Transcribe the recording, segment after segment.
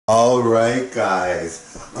Alright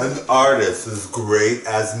guys, an artist as great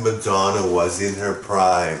as Madonna was in her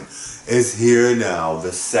prime is here now,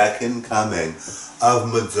 the second coming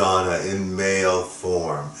of Madonna in male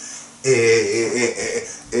form.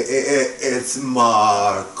 It's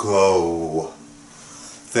Marco.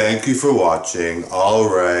 Thank you for watching.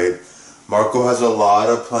 Alright, Marco has a lot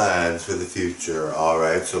of plans for the future,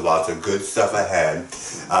 alright, so lots of good stuff ahead,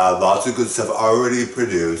 lots of good stuff already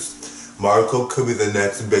produced. Marco could be the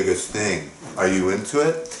next biggest thing. Are you into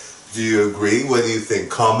it? Do you agree? What do you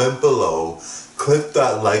think? Comment below. Click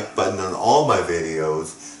that like button on all my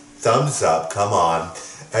videos. Thumbs up, come on.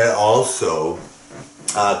 And also,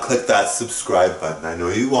 click that subscribe button. I know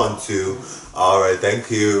you want to. Alright,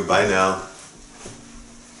 thank you. Bye now.